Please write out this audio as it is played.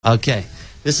Okay,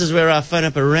 this is where I phone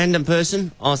up a random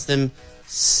person, ask them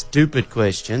stupid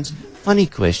questions, funny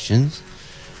questions,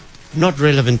 not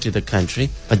relevant to the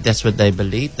country, but that's what they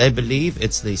believe. They believe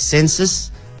it's the census,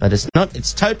 but it's not.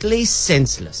 It's totally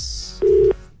senseless.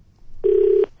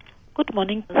 Good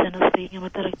morning, Senna speaking. I'm a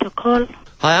director call.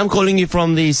 Hi, I'm calling you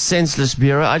from the Senseless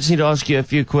Bureau. I just need to ask you a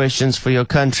few questions for your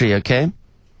country, okay?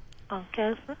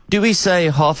 Okay, sir. Do we say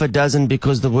half a dozen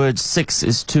because the word six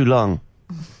is too long?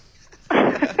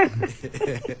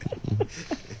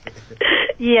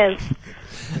 Yes.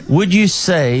 Would you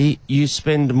say you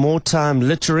spend more time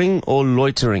littering or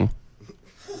loitering?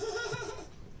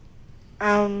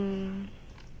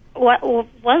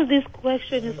 What this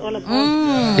question is all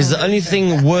about? Is the only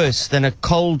thing worse than a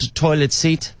cold toilet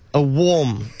seat a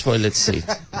warm toilet seat?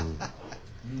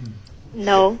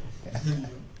 No.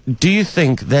 Do you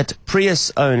think that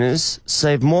Prius owners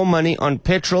save more money on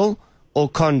petrol or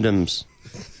condoms?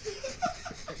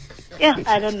 Yeah,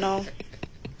 I don't know.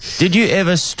 Did you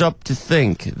ever stop to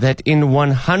think that in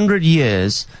 100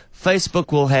 years,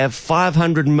 Facebook will have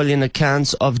 500 million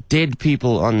accounts of dead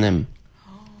people on them?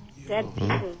 Dead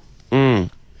people.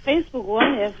 Mm. Facebook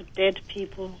won't have dead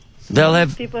people. They'll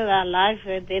have... people that are alive,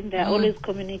 and then they always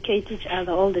communicate each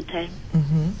other all the time.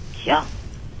 Yeah.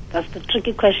 That's the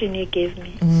tricky question you gave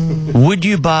me. Would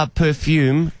you buy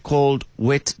perfume called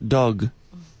Wet Dog?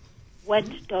 Wet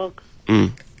dog?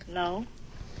 No.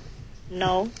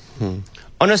 No.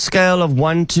 On a scale of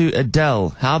 1 to Adele,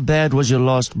 how bad was your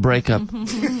last breakup?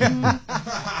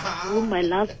 Oh, my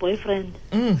last boyfriend.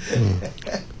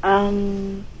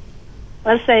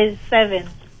 Let's say 7.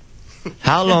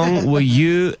 How long were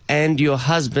you and your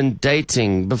husband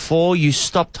dating before you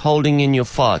stopped holding in your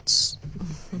farts?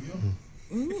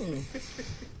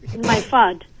 My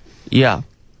fart. Yeah.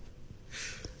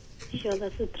 Sure,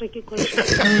 that's a tricky question.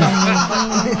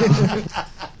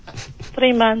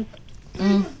 3 months.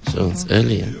 So it's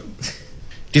earlier.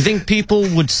 Do you think people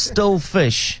would still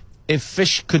fish if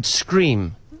fish could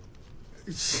scream?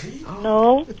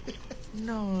 No.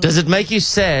 Does it make you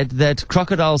sad that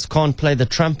crocodiles can't play the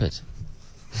trumpet?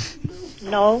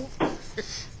 No.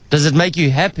 Does it make you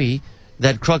happy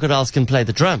that crocodiles can play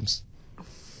the drums?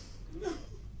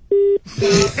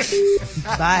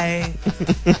 Bye.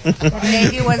 The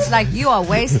lady was like, "You are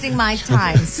wasting my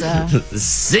time, sir."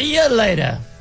 See you later.